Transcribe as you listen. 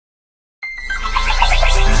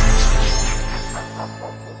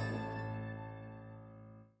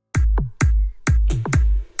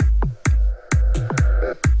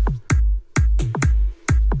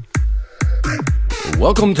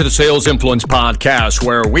Welcome to the Sales Influence Podcast,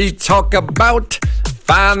 where we talk about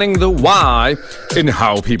finding the why in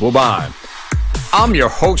how people buy. I'm your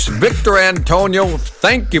host, Victor Antonio.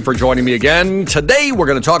 Thank you for joining me again. Today, we're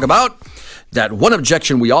going to talk about that one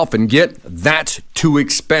objection we often get, that's too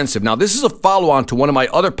expensive. Now, this is a follow-on to one of my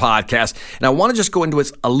other podcasts, and I want to just go into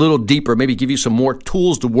it a little deeper, maybe give you some more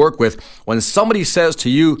tools to work with when somebody says to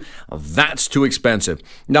you, that's too expensive.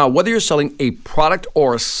 Now, whether you're selling a product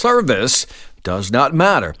or a service does not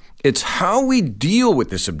matter. It's how we deal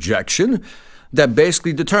with this objection that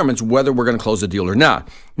basically determines whether we're going to close the deal or not.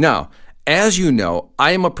 Now, as you know,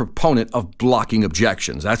 I am a proponent of blocking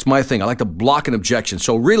objections. That's my thing. I like to block an objection.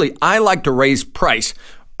 So really, I like to raise price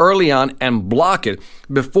early on and block it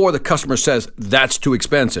before the customer says that's too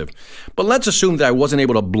expensive. But let's assume that I wasn't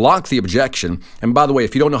able to block the objection. And by the way,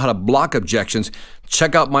 if you don't know how to block objections,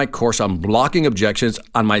 check out my course on blocking objections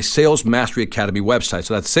on my Sales Mastery Academy website.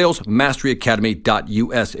 So that's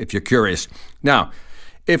salesmasteryacademy.us if you're curious. Now,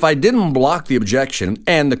 if I didn't block the objection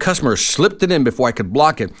and the customer slipped it in before I could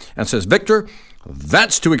block it and says, Victor,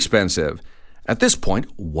 that's too expensive. At this point,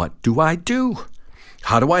 what do I do?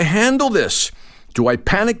 How do I handle this? Do I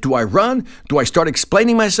panic? Do I run? Do I start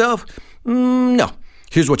explaining myself? No.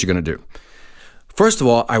 Here's what you're going to do. First of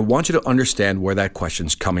all, I want you to understand where that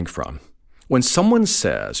question's coming from. When someone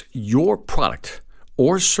says your product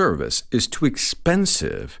or service is too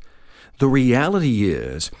expensive, the reality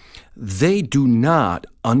is they do not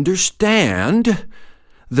understand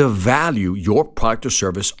the value your product or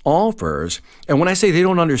service offers. And when I say they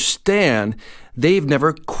don't understand, they've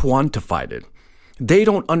never quantified it. They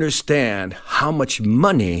don't understand how much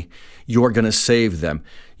money you're going to save them.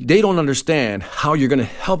 They don't understand how you're going to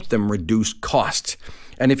help them reduce costs.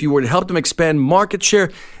 And if you were to help them expand market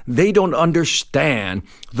share, they don't understand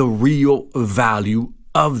the real value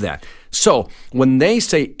of that. So when they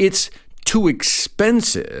say it's too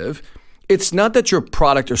expensive, it's not that your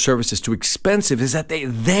product or service is too expensive, it's that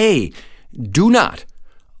they do not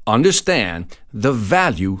understand the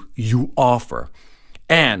value you offer.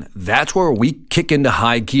 And that's where we kick into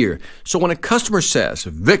high gear. So when a customer says,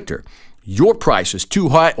 Victor, your price is too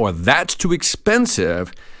high or that's too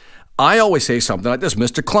expensive, I always say something like this,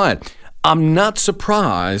 Mr. Client, I'm not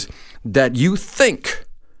surprised that you think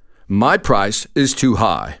my price is too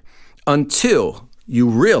high until you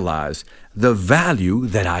realize the value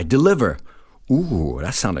that I deliver. Ooh,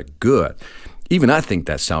 that sounded good. Even I think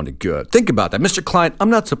that sounded good. Think about that. Mr. Client, I'm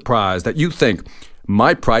not surprised that you think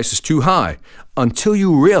my price is too high until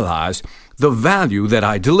you realize the value that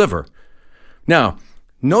I deliver. Now,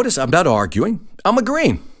 notice I'm not arguing. I'm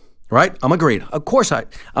agreeing, right? I'm agreeing. Of course,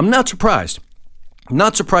 I'm not surprised. I'm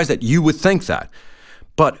not surprised that you would think that.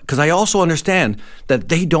 But because I also understand that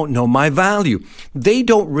they don't know my value. They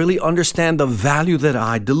don't really understand the value that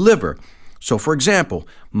I deliver. So for example,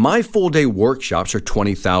 my full-day workshops are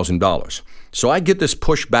 $20,000. So I get this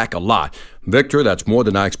pushback a lot. Victor, that's more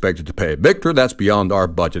than I expected to pay. Victor, that's beyond our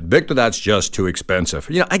budget. Victor, that's just too expensive.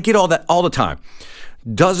 I get all that all the time.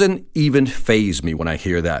 Doesn't even faze me when I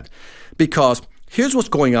hear that. Because here's what's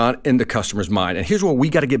going on in the customer's mind, and here's where we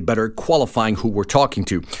got to get better at qualifying who we're talking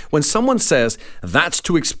to. When someone says, that's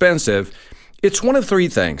too expensive, it's one of three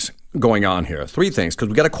things going on here. Three things, because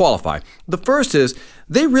we got to qualify. The first is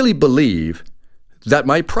they really believe that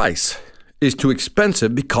my price is too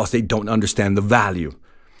expensive because they don't understand the value.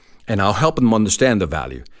 And I'll help them understand the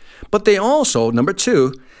value. But they also, number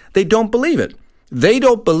two, they don't believe it. They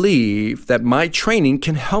don't believe that my training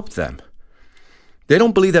can help them. They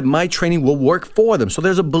don't believe that my training will work for them. So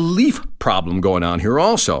there's a belief problem going on here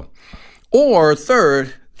also. Or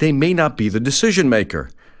third, they may not be the decision maker.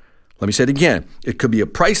 Let me say it again. It could be a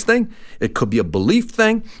price thing. It could be a belief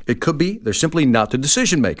thing. It could be they're simply not the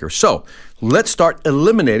decision maker. So let's start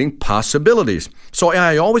eliminating possibilities. So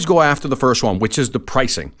I always go after the first one, which is the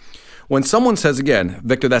pricing. When someone says, again,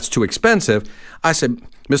 Victor, that's too expensive, I said,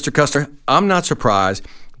 Mr. Custer, I'm not surprised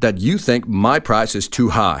that you think my price is too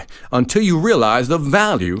high until you realize the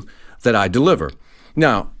value that I deliver.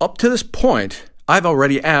 Now, up to this point, I've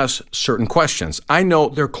already asked certain questions. I know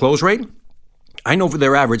their close rate. I know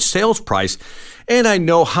their average sales price, and I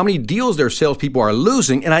know how many deals their salespeople are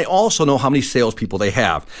losing, and I also know how many salespeople they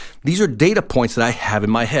have. These are data points that I have in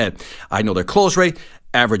my head. I know their close rate,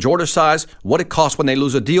 average order size, what it costs when they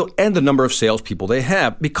lose a deal, and the number of salespeople they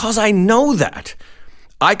have. Because I know that,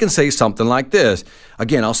 I can say something like this.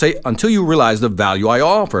 Again, I'll say, until you realize the value I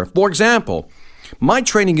offer. For example, my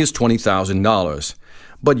training is $20,000,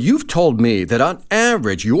 but you've told me that on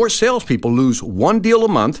average, your salespeople lose one deal a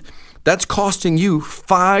month. That's costing you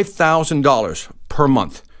 $5,000 per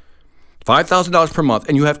month. $5,000 per month,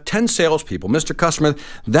 and you have 10 salespeople. Mr. Customer,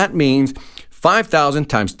 that means 5,000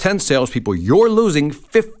 times 10 salespeople, you're losing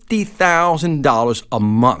 $50,000 a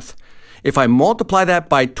month. If I multiply that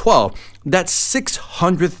by 12, that's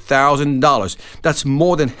 $600,000. That's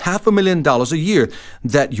more than $500,000 a year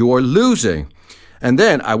that you're losing. And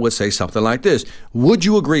then I would say something like this. Would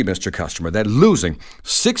you agree, Mr. Customer, that losing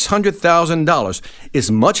 $600,000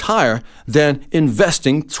 is much higher than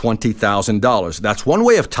investing $20,000? That's one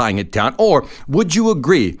way of tying it down. Or would you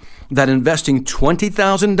agree that investing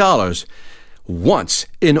 $20,000 once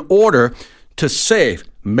in order to save,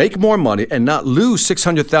 make more money, and not lose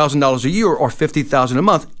 $600,000 a year or $50,000 a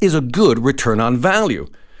month is a good return on value?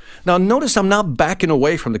 Now, notice I'm not backing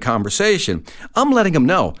away from the conversation. I'm letting them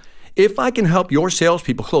know, if I can help your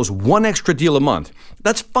salespeople close one extra deal a month,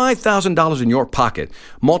 that's $5,000 in your pocket.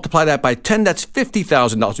 Multiply that by 10, that's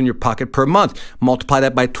 $50,000 in your pocket per month. Multiply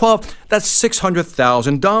that by 12, that's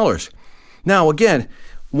 $600,000. Now, again,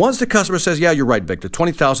 once the customer says, yeah, you're right, Victor,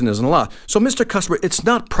 $20,000 isn't a lot. So, Mr. Customer, it's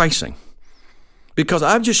not pricing. Because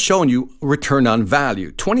I've just shown you return on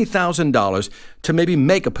value, $20,000 to maybe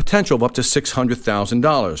make a potential of up to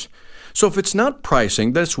 $600,000. So if it's not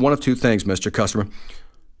pricing, then it's one of two things, Mr. Customer.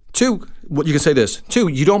 Two, you can say this. Two,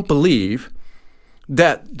 you don't believe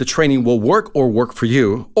that the training will work for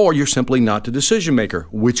you, or you're simply not the decision maker.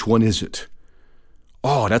 Which one is it?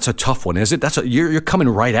 Oh, that's a tough one, is it? You're coming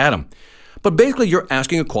right at them. But basically, you're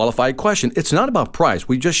asking a qualified question. It's not about price.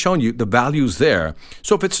 We've just shown you the value's there.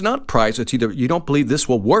 So if it's not price, it's either you don't believe this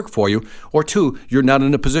will work for you, or two, you're not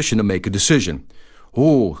in a position to make a decision.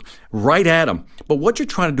 Ooh, right at them. But what you're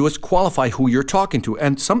trying to do is qualify who you're talking to.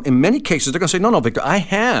 And in many cases, they're going to say, no, Victor, I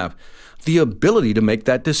have the ability to make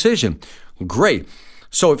that decision. Great.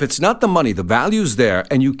 So if it's not the money, the value's there,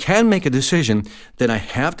 and you can make a decision, then I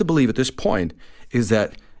have to believe at this point is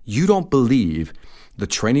that you don't believe the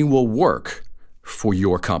training will work for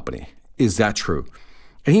your company. Is that true?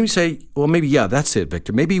 And he would say, well, maybe, yeah, that's it,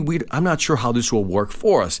 Victor. Maybe I'm not sure how this will work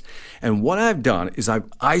for us. And what I've done is I've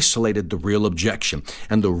isolated the real objection.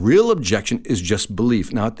 And the real objection is just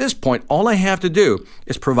belief. Now, at this point, all I have to do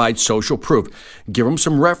is provide social proof, give them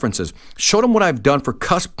some references, show them what I've done for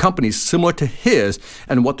companies similar to his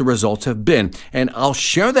and what the results have been. And I'll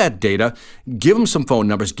share that data, give them some phone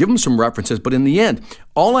numbers, give them some references. But in the end,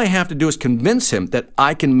 all I have to do is convince him that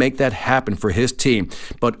I can make that happen for his team.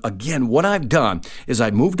 But again, what I've done is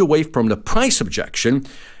I moved away from the price objection,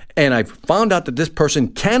 and I found out that this person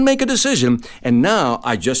can make a decision, and now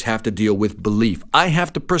I just have to deal with belief. I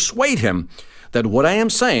have to persuade him that what I am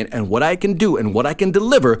saying and what I can do and what I can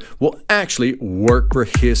deliver will actually work for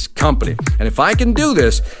his company. And if I can do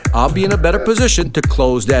this, I'll be in a better position to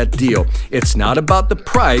close that deal. It's not about the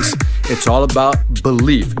price. It's all about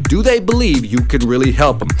belief. Do they believe you can really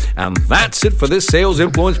help them? And that's it for this Sales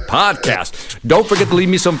Influence podcast. Don't forget to leave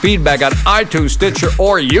me some feedback on iTunes, Stitcher,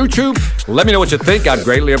 or YouTube. Let me know what you think. I'd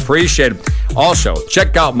greatly appreciate it. Also,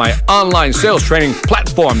 check out my online sales training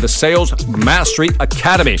platform, the Sales Mastery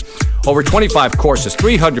Academy. Over 25 courses,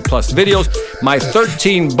 300 plus videos, my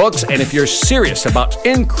 13 books, and if you're serious about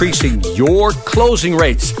increasing your closing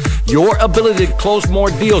rates, your ability to close more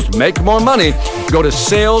deals, make more money, go to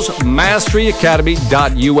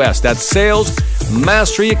salesmasteryacademy.us. That's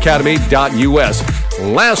salesmasteryacademy.us.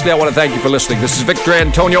 Lastly, I want to thank you for listening. This is Victor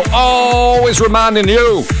Antonio, always reminding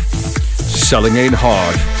you, selling ain't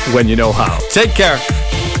hard when you know how. Take care.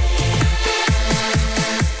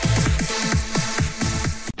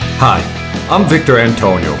 Hi, I'm Victor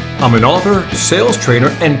Antonio. I'm an author, sales trainer,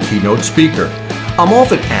 and keynote speaker. I'm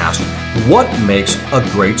often asked, what makes a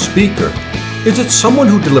great speaker? Is it someone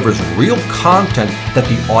who delivers real content that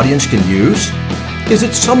the audience can use? Is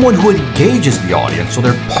it someone who engages the audience so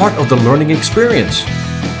they're part of the learning experience?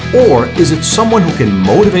 Or is it someone who can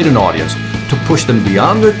motivate an audience to push them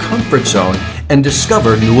beyond their comfort zone and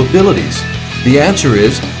discover new abilities? The answer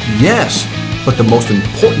is yes. But the most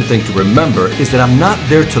important thing to remember is that I'm not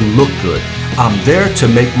there to look good. I'm there to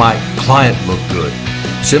make my client look good.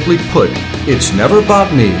 Simply put, it's never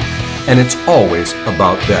about me, and it's always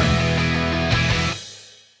about them.